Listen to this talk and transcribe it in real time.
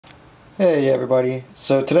Hey everybody,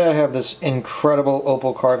 so today I have this incredible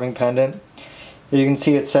opal carving pendant. You can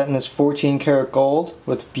see it's set in this 14 karat gold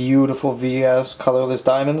with beautiful VS colorless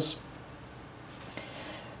diamonds.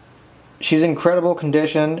 She's in incredible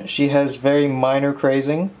condition. She has very minor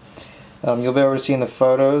crazing. You'll be able to see in the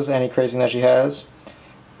photos any crazing that she has.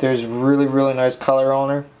 There's really nice color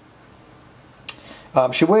on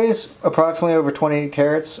her. She weighs approximately over 20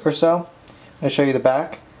 carats or so. I'll show you the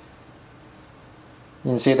back. You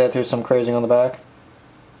can see that there's some crazing on the back.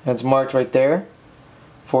 And it's marked right there.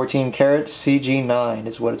 14 karat CG9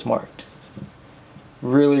 is what it's marked.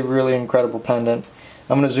 Really incredible pendant.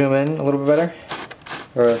 I'm going to zoom in a little bit better,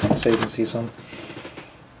 or so you can see some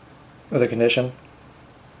of the condition.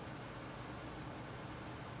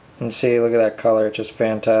 And see, look at that color, it's just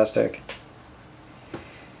fantastic.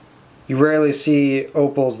 You rarely see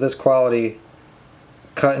opals this quality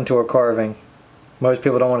cut into a carving. Most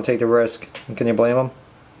people don't want to take the risk, and can you blame them?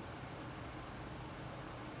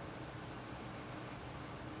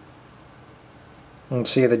 And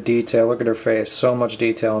see the detail, look at her face, so much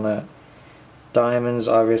detail in that. Diamonds,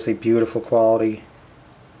 obviously beautiful quality.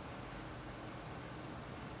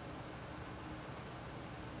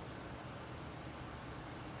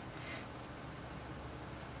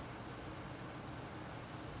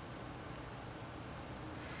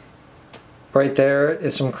 Right there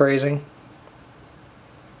is some crazing.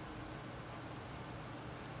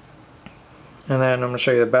 And then I'm going to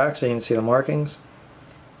show you the back so you can see the markings.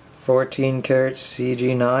 14 karat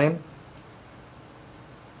CG9.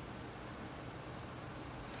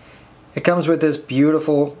 It comes with this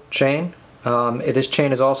beautiful chain. This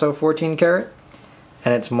chain is also 14 karat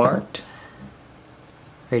and it's marked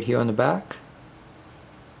right here on the back.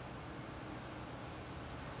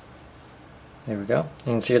 There we go.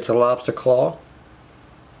 You can see it's a lobster claw.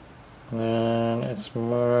 And it's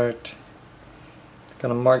marked. Got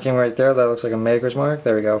a marking right there that looks like a maker's mark.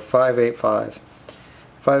 There we go, 585.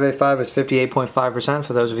 585 is 58.5%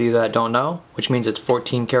 for those of you that don't know, which means it's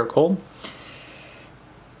 14 karat gold.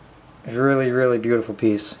 Really beautiful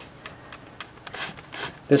piece.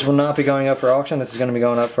 This will not be going up for auction. This is going to be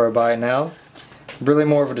going up for a buy it now. Really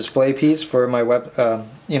more of a display piece for my web,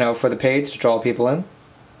 for the page to draw people in.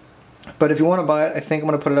 But if you want to buy it, I think I'm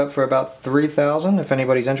going to put it up for about $3,000 if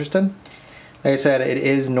anybody's interested. Like I said, it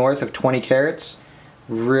is north of 20 carats.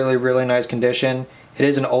 Really nice condition. It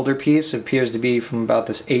is an older piece. It appears to be from about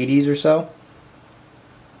this 80s or so.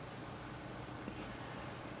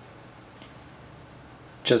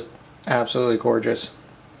 Just absolutely gorgeous.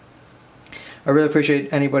 I really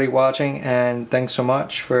appreciate anybody watching, and thanks so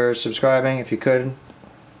much for subscribing. If you could,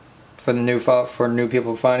 for new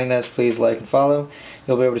people finding this, please like and follow.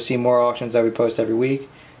 You'll be able to see more auctions that we post every week.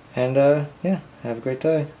 And yeah, have a great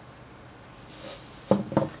day.